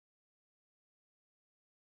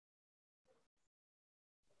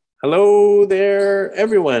Hello there,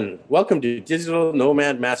 everyone. Welcome to Digital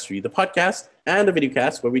Nomad Mastery, the podcast and the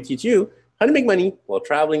videocast where we teach you how to make money while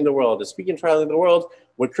traveling the world. Speaking of traveling the world,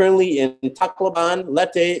 we're currently in Tacloban,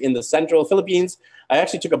 Leyte, in the central Philippines. I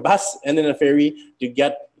actually took a bus and then a ferry to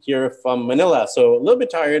get here from Manila. So a little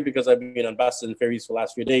bit tired because I've been on buses and ferries for the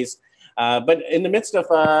last few days. But in the midst of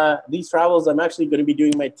these travels, I'm actually going to be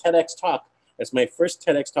doing my TEDx talk. It's my first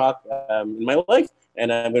TEDx talk in my life. And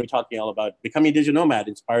I'm going to be talking all about becoming a digital nomad,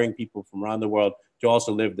 inspiring people from around the world to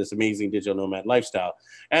also live this amazing digital nomad lifestyle.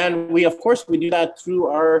 And we, of course, we do that through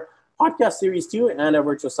our podcast series too and our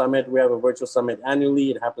virtual summit. We have a virtual summit annually.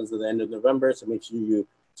 It happens at the end of November. So make sure you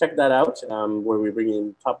check that out, where we bring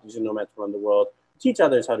in top digital nomads around the world, teach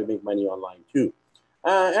others how to make money online too.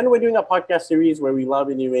 And we're doing a podcast series where we love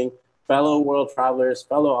interviewing fellow world travelers,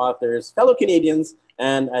 fellow authors, fellow Canadians.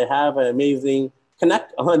 And I have an amazing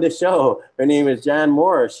connect on the show. Her name is Jan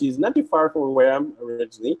Moore. She's not too far from where I'm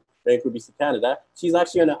originally, Vancouver, BC, Canada. She's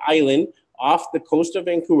actually on an island off the coast of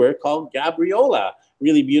Vancouver called Gabriola,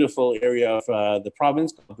 really beautiful area of the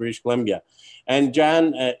province called British Columbia. And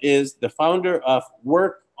Jan is the founder of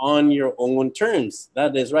Work on Your Own Terms.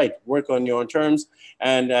 That is right, Work on Your Own Terms.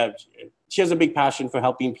 And she has a big passion for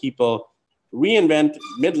helping people reinvent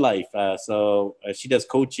midlife. So she does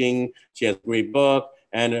coaching. She has a great book.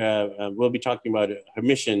 And we'll be talking about her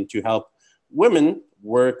mission to help women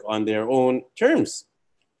work on their own terms.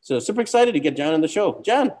 So super excited to get Jan on the show.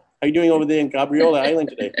 Jan, how are you doing over there in Gabriola Island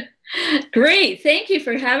today? Great. Thank you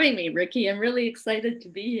for having me, Ricky. I'm really excited to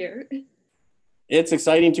be here. It's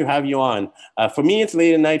exciting to have you on. For me, it's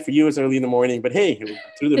late at night. For you, it's early in the morning. But hey,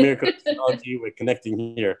 through the miracle of technology, we're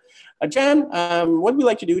connecting here. Jan, what we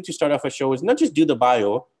like to do to start off a show is not just do the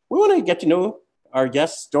bio. We want to get to know our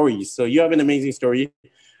guest stories. So you have an amazing story.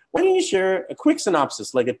 Why don't you share a quick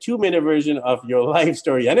synopsis, like a 2-minute version of your life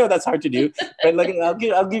story? I know that's hard to do, but like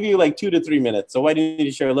I'll give you like 2 to 3 minutes. So why don't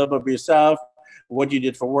you share a little bit about yourself, what you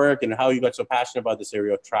did for work, and how you got so passionate about this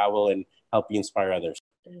area of travel and help you inspire others?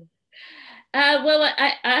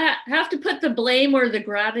 I have to put the blame or the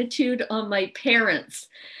gratitude on my parents.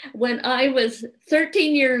 When I was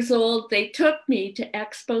 13 years old, they took me to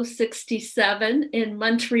Expo 67 in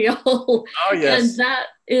Montreal. Oh, yes. And that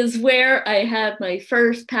is where I had my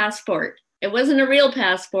first passport. It wasn't a real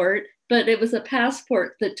passport, but it was a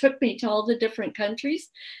passport that took me to all the different countries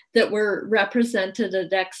that were represented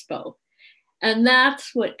at Expo. And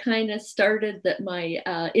that's what kind of started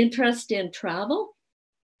my interest in travel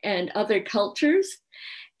and other cultures.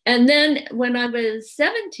 And then when I was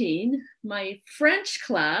 17, my French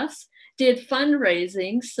class did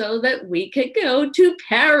fundraising so that we could go to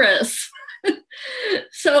Paris.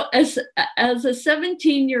 So as a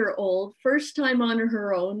 17-year-old, first time on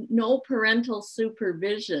her own, no parental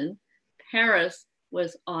supervision, Paris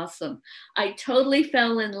was awesome. I totally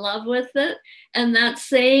fell in love with it. And that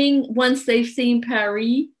saying, once they've seen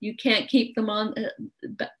Paris, you can't keep them on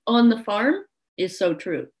the farm, is so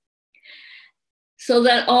true. So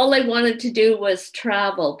that all I wanted to do was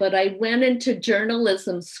travel, but I went into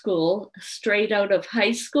journalism school straight out of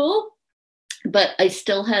high school, but I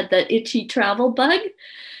still had that itchy travel bug.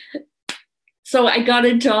 So I got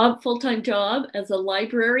a job, full-time job as a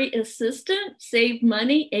library assistant, saved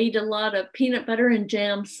money, ate a lot of peanut butter and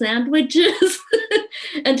jam sandwiches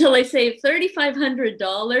until I saved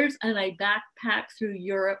 $3,500 and I backpacked through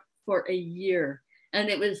Europe for a year. And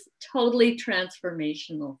it was totally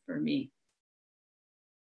transformational for me.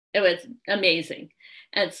 It was amazing.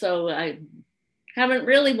 And so I haven't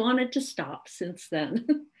really wanted to stop since then.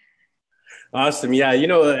 Awesome. Yeah. You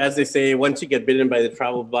know, as they say, once you get bitten by the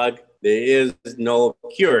travel bug, there is no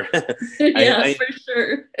cure. For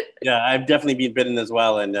sure. Yeah, I've definitely been bitten as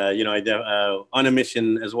well. And, on a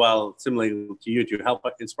mission as well, similarly to you, to help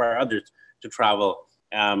inspire others to travel.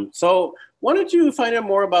 So why don't you find out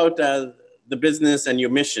more about the business and your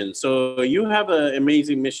mission? So you have an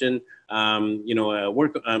amazing mission,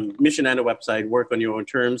 work mission and a website, Work on Your Own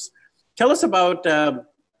Terms. Tell us about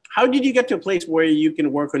how did you get to a place where you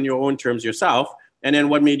can work on your own terms yourself? And then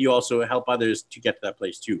what made you also help others to get to that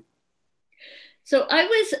place too? So I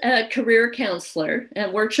was a career counselor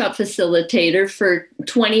and workshop facilitator for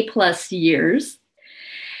 20 plus years.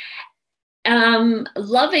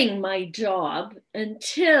 Loving my job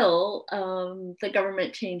until the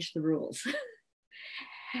government changed the rules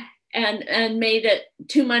and made it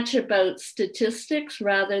too much about statistics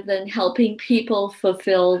rather than helping people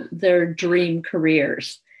fulfill their dream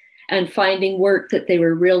careers and finding work that they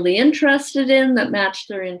were really interested in that matched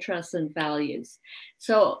their interests and values.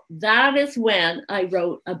 So that is when I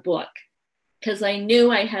wrote a book, because I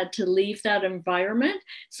knew I had to leave that environment.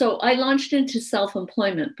 So I launched into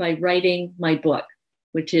self-employment by writing my book.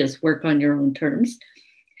 which is work on your own terms.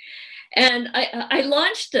 And I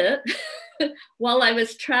launched it while I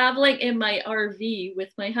was traveling in my RV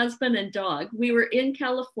with my husband and dog. We were in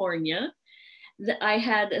California. I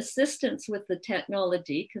had assistance with the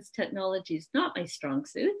technology because technology is not my strong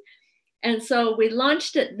suit. And so we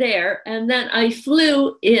launched it there. And then I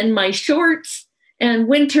flew in my shorts and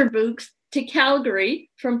winter boots to Calgary,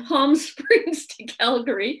 from Palm Springs to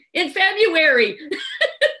Calgary in February.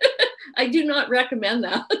 I do not recommend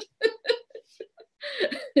that.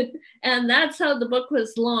 And that's how the book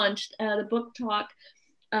was launched at a book talk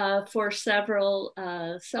for several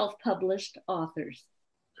self-published authors.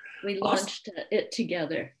 We launched it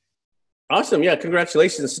together. Awesome. Yeah,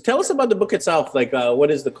 congratulations. So tell us about the book itself. Like,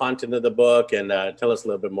 what is the content of the book? And tell us a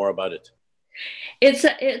little bit more about it.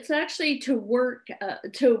 It's actually to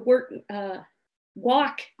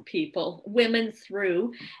walk women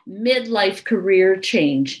through midlife career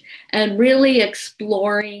change and really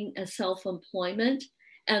exploring self-employment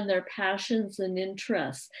and their passions and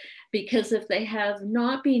interests. Because if they have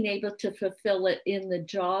not been able to fulfill it in the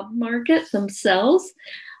job market themselves,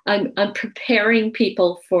 I'm preparing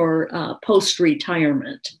people for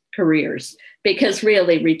post-retirement careers, because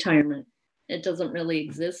really retirement, it doesn't really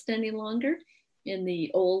exist any longer in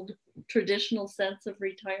the old traditional sense of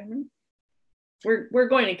retirement. We're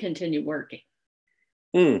going to continue working.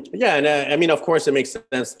 Yeah, and I mean, of course, it makes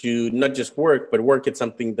sense to not just work, but work at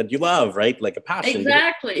something that you love, right? Like a passion.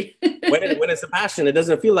 Exactly. when it's a passion, it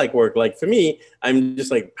doesn't feel like work. Like for me, I'm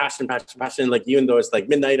just like passion. Like even though it's like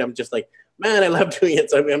midnight, I'm just like, man, I love doing it.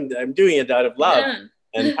 So I'm doing it out of love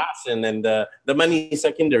and passion, and the money is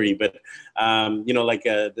secondary. But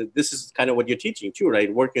this is kind of what you're teaching too,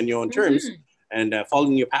 right? Work on your own terms and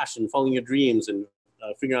following your passion, following your dreams, and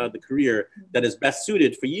figuring out the career that is best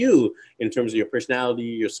suited for you in terms of your personality,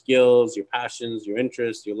 your skills, your passions, your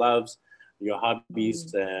interests, your loves, your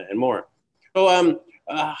hobbies, and more. So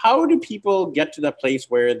how do people get to that place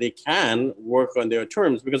where they can work on their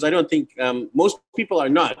terms? Because I don't think most people are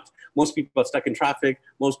not. Most people are stuck in traffic.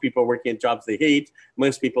 Most people are working at jobs they hate.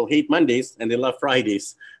 Most people hate Mondays and they love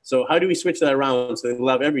Fridays. So how do we switch that around so they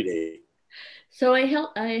love every day? So I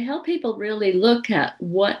help people really look at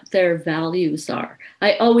what their values are.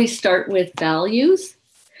 I always start with values.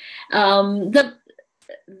 Do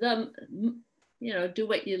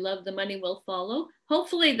what you love, the money will follow.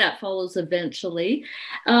 Hopefully that follows eventually.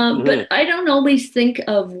 But I don't always think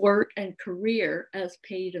of work and career as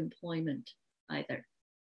paid employment either.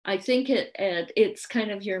 I think it's kind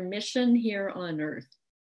of your mission here on earth.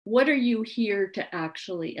 What are you here to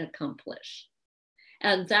actually accomplish?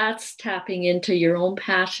 And that's tapping into your own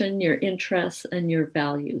passion, your interests, and your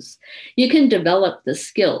values. You can develop the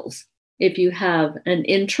skills if you have an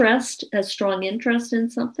interest, a strong interest in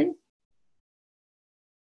something.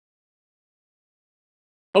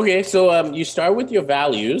 Okay, so you start with your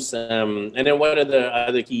values, and then what are the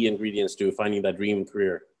other key ingredients to finding that dream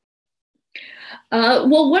career?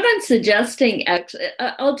 Well, what I'm suggesting, actually,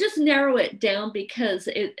 I'll just narrow it down because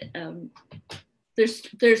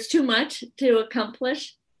there's too much to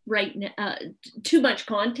accomplish right now, too much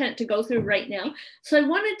content to go through right now. So I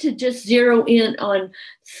wanted to just zero in on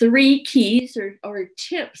 3 keys or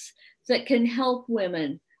tips that can help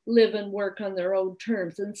women live and work on their own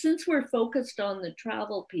terms. And since we're focused on the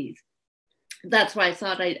travel piece, that's why I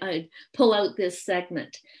thought I'd pull out this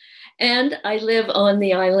segment. And I live on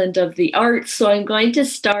the island of the arts. So I'm going to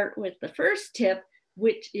start with the first tip,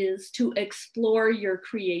 which is to explore your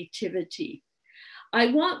creativity. I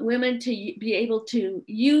want women to be able to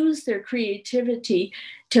use their creativity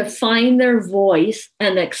to find their voice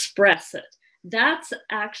and express it. That's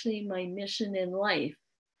actually my mission in life,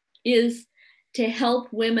 is to help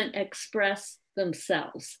women express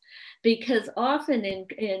themselves. Because often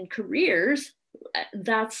in careers,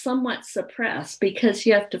 that's somewhat suppressed because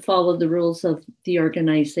you have to follow the rules of the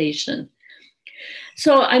organization.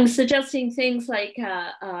 So I'm suggesting things like,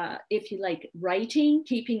 if you like writing,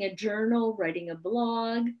 keeping a journal, writing a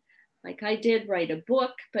blog, like I did, write a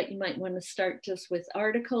book, but you might want to start just with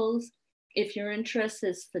articles. If your interest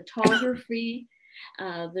is photography,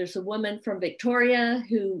 there's a woman from Victoria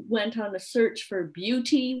who went on a search for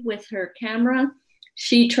beauty with her camera.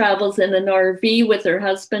 She travels in an RV with her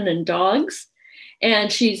husband and dogs.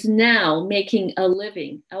 And she's now making a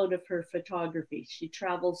living out of her photography. She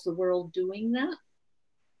travels the world doing that.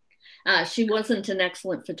 She wasn't an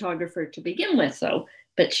excellent photographer to begin with, though,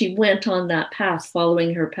 but she went on that path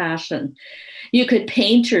following her passion. You could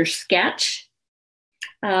paint or sketch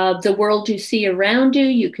the world you see around you.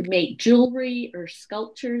 You could make jewelry or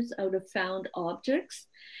sculptures out of found objects.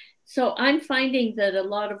 So I'm finding that a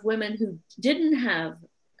lot of women who didn't have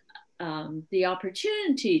the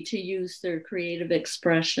opportunity to use their creative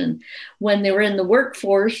expression when they were in the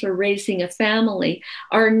workforce or raising a family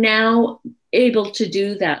are now able to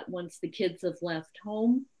do that once the kids have left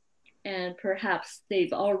home and perhaps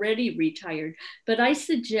they've already retired. But I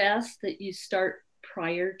suggest that you start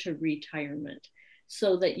prior to retirement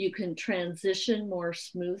so that you can transition more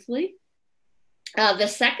smoothly. The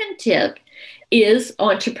second tip is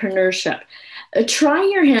entrepreneurship. Try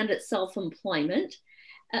your hand at self-employment.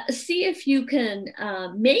 See if you can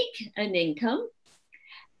make an income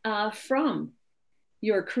from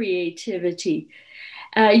your creativity.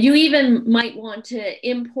 You even might want to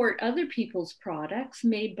import other people's products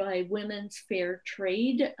made by Women's Fair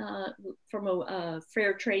Trade from a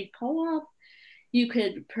fair trade co-op. You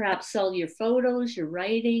could perhaps sell your photos, your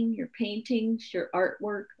writing, your paintings, your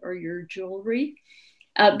artwork, or your jewelry.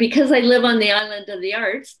 Because I live on the island of the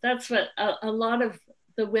arts, that's what a lot of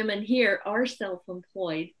the women here are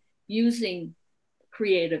self-employed using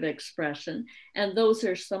creative expression. And those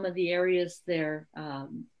are some of the areas they're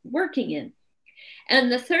working in.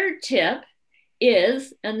 And the third tip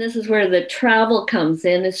is, and this is where the travel comes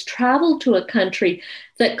in, is travel to a country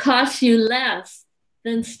that costs you less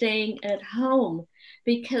than staying at home,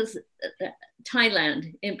 because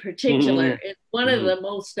Thailand in particular is one of the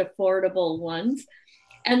most affordable ones.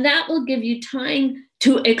 And that will give you time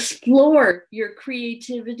to explore your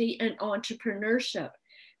creativity and entrepreneurship.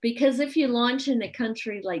 Because if you launch in a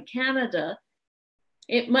country like Canada,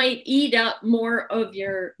 it might eat up more of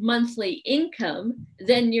your monthly income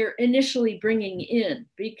than you're initially bringing in,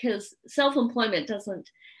 because self-employment doesn't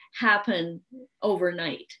happen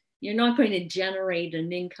overnight. You're not going to generate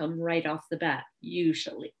an income right off the bat,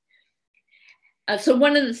 usually. So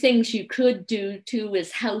one of the things you could do too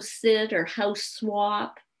is house sit or house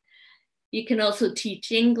swap. You can also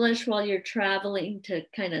teach English while you're traveling to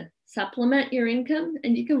kind of supplement your income,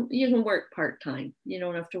 and you can work part-time. You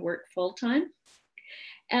don't have to work full-time.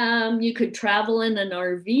 You could travel in an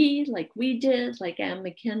RV like we did, like Anne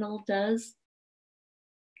McKinnell does.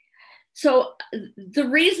 So the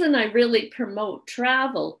reason I really promote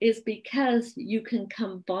travel is because you can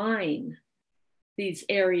combine these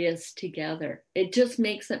areas together. It just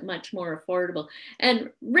makes it much more affordable. And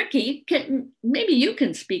Ricky, maybe you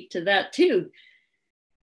can speak to that too.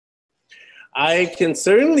 I can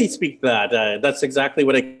certainly speak to that. That's exactly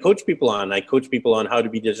what I coach people on. I coach people on how to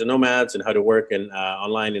be digital nomads and how to work and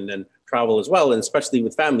online and then travel as well, and especially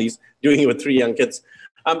with families, doing it with 3 young kids.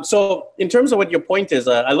 So in terms of what your point is,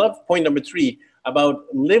 I love point number 3 about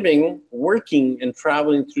living, working, and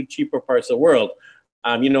traveling through cheaper parts of the world.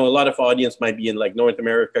 A lot of audience might be in like North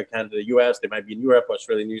America, Canada, US. They might be in Europe,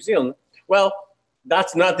 Australia, New Zealand. Well,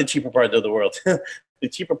 that's not the cheaper part of the world. The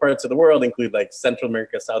cheaper parts of the world include like Central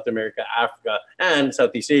America, South America, Africa, and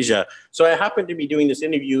Southeast Asia. So I happen to be doing this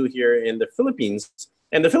interview here in the Philippines.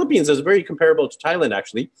 And the Philippines is very comparable to Thailand,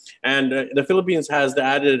 actually. And the Philippines has the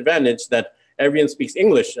added advantage that everyone speaks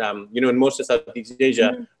English. In most of Southeast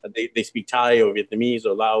Asia, they speak Thai or Vietnamese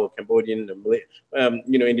or Lao or Cambodian, or,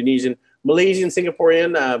 Indonesian. Malaysian,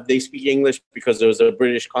 Singaporean, they speak English because there was a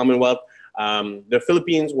British Commonwealth. The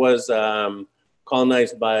Philippines was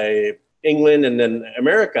colonized by England and then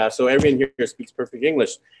America, so everyone here speaks perfect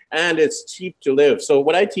English, and it's cheap to live. So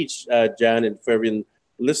what I teach, Jan, and for everyone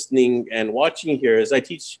listening and watching here, is I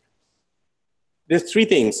teach there's 3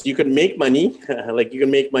 things. You can make money, like you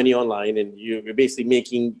can make money online, and you're basically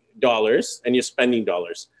making dollars and you're spending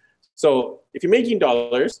dollars. So if you're making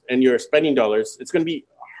dollars and you're spending dollars, it's going to be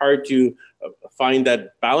hard to find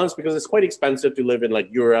that balance because it's quite expensive to live in like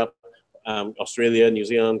Europe, Australia, New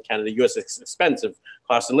Zealand, Canada, US. It's expensive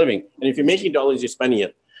cost of living. And if you're making dollars, you're spending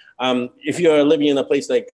it. If you're living in a place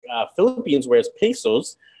like Philippines, where it's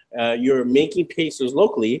pesos, you're making pesos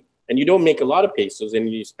locally and you don't make a lot of pesos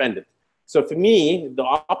and you spend it. So for me, the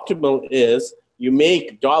optimal is you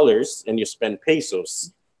make dollars and you spend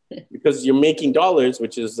pesos. Because you're making dollars,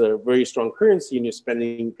 which is a very strong currency, and you're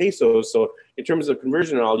spending pesos. So in terms of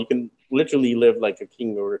conversion and all, you can literally live like a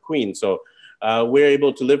king or a queen. So we're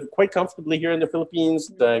able to live quite comfortably here in the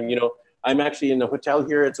Philippines. I'm actually in a hotel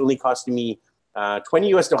here. It's only costing me $20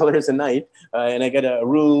 US a night. And I get a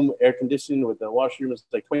room, air conditioned with a washroom. It's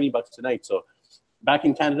like $20 a night. So back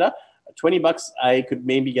in Canada, $20, I could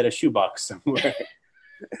maybe get a shoebox somewhere.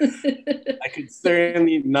 I could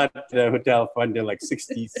certainly not get a hotel fund in like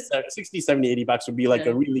 60, 70, $80 would be like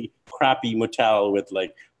a really crappy motel with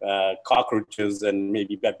like cockroaches and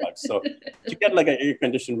maybe bed bugs. So to get like an air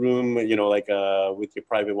conditioned room, with your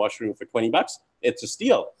private washroom for $20, it's a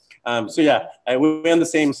steal. We're in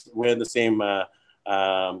the same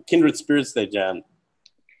kindred spirits there, Jan.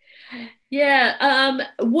 Yeah.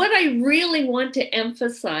 What I really want to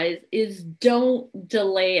emphasize is don't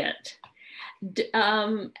delay it.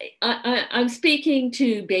 I'm speaking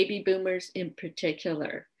to baby boomers in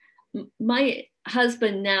particular. My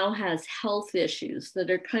husband now has health issues that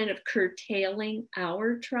are kind of curtailing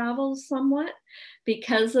our travels somewhat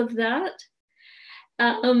because of that.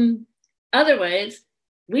 Otherwise,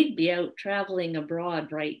 we'd be out traveling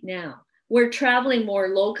abroad right now. We're traveling more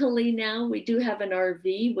locally now. We do have an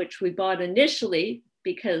RV, which we bought initially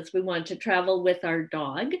because we want to travel with our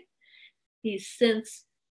dog. He's since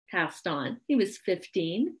passed on. He was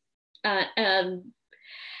 15. And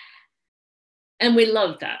we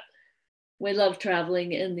love that. We love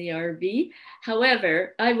traveling in the RV.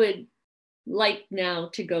 However, I would like now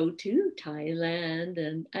to go to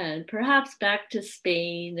Thailand and perhaps back to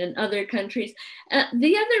Spain and other countries.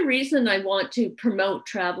 The other reason I want to promote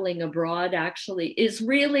traveling abroad actually is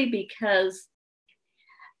really because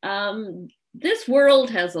this world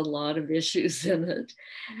has a lot of issues in it.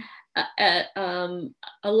 A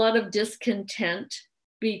lot of discontent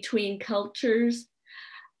between cultures.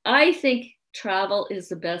 I think travel is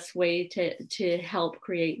the best way to help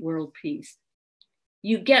create world peace.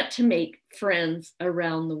 You get to make friends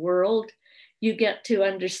around the world. You get to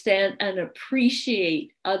understand and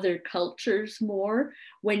appreciate other cultures more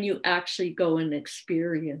when you actually go and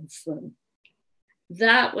experience them.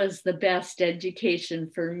 That was the best education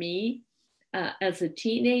for me as a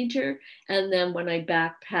teenager. And then when I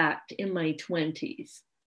backpacked in my 20s,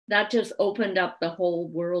 that just opened up the whole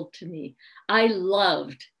world to me. I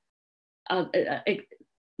loved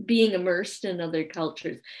being immersed in other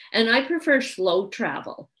cultures. And I prefer slow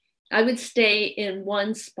travel. I would stay in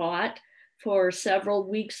one spot for several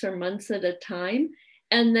weeks or months at a time,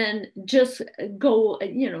 and then just go,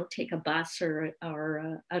 take a bus or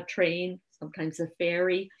a train, sometimes a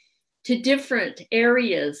ferry, to different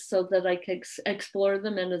areas so that I could explore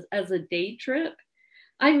them as a day trip.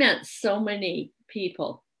 I met so many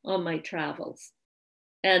people on my travels,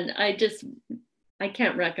 and I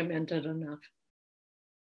can't recommend it enough.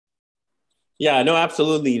 Yeah, no,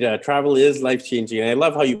 absolutely. Travel is life-changing. And I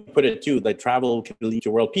love how you put it too, that travel can lead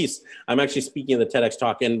to world peace. I'm actually speaking at the TEDx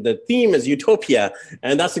talk and the theme is utopia.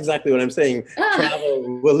 And that's exactly what I'm saying.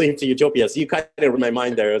 Travel will lead to utopia. So you kind of read my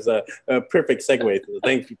mind there. It was a perfect segue. So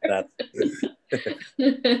thank you for that.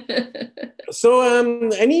 So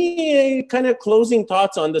any kind of closing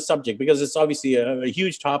thoughts on the subject? Because it's obviously a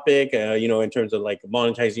huge topic, in terms of like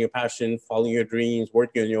monetizing your passion, following your dreams,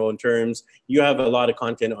 working on your own terms. You have a lot of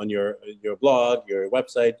content on your blog, your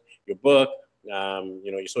website, your book,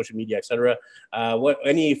 your social media, etc.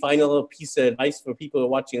 Any final piece of advice for people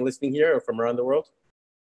watching and listening here or from around the world?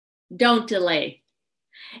 Don't delay.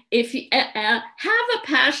 If you have a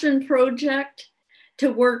passion project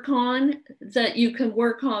to work on that you can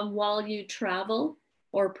work on while you travel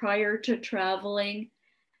or prior to traveling,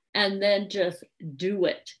 and then just do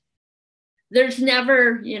it. There's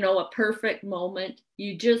never, a perfect moment.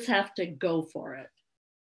 You just have to go for it.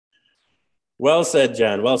 Well said,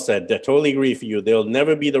 Jan. Well said. I totally agree with you. There'll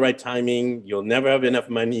never be the right timing. You'll never have enough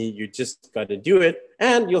money. You just got to do it,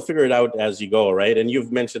 and you'll figure it out as you go, right? And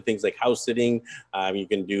you've mentioned things like house sitting. You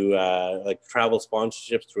can do like travel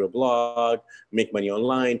sponsorships through a blog, make money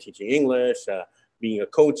online, teaching English, being a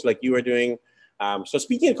coach like you are doing. So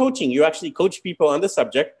speaking of coaching, you actually coach people on the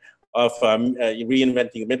subject of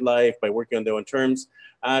reinventing midlife by working on their own terms.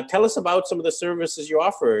 Tell us about some of the services you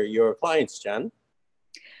offer your clients, Jan.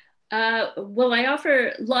 Well, I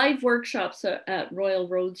offer live workshops at Royal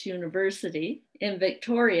Roads University in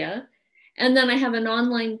Victoria. And then I have an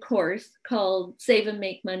online course called Save and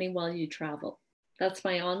Make Money While You Travel. That's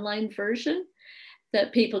my online version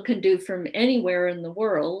that people can do from anywhere in the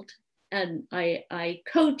world. And I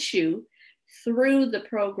coach you through the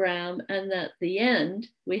program. And at the end,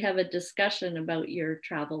 we have a discussion about your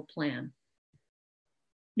travel plan.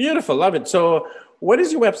 Beautiful. Love it. So what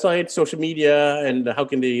is your website, social media, and how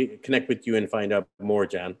can they connect with you and find out more,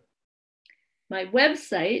 Jan? My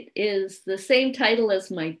website is the same title as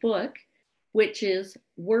my book, which is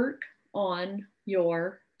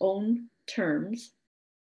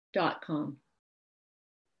workonyourownterms.com.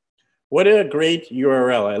 What a great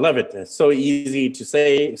URL. I love it. It's so easy to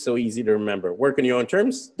say, so easy to remember.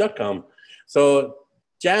 workonyourownterms.com. So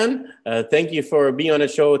Jan, thank you for being on the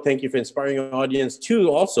show. Thank you for inspiring our audience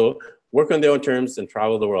to also work on their own terms and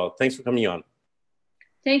travel the world. Thanks for coming on.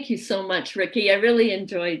 Thank you so much, Ricky. I really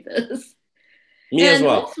enjoyed this. Me as And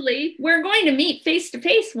well. hopefully we're going to meet face to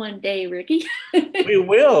face one day, Ricky. We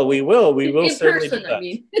will In certainly person, do that. I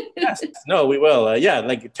mean. Yes, no, we will. Yeah,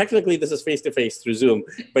 like technically this is face to face through Zoom,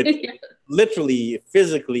 but Yeah. literally,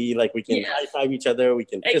 physically, like we can Yes. high five each other, we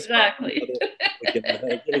can fist bump each Exactly. other, we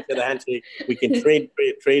can give each other a handshake, we can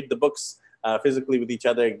trade the books physically with each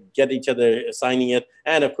other, get each other signing it,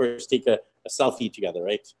 and of course take a selfie together,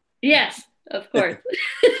 right? Yes, of course.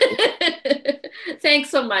 Thanks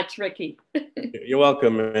so much, Ricky. You're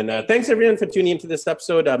welcome, and thanks everyone for tuning into this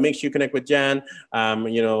episode. Make sure you connect with Jan.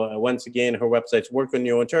 Once again, her website's Work on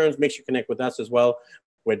Your Own Terms. Make sure you connect with us as well.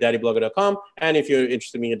 We're daddyblogger.com. And if you're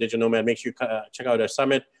interested in being a digital nomad, make sure you check out our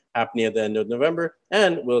summit happening at the end of November.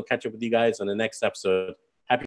 And we'll catch up with you guys on the next episode.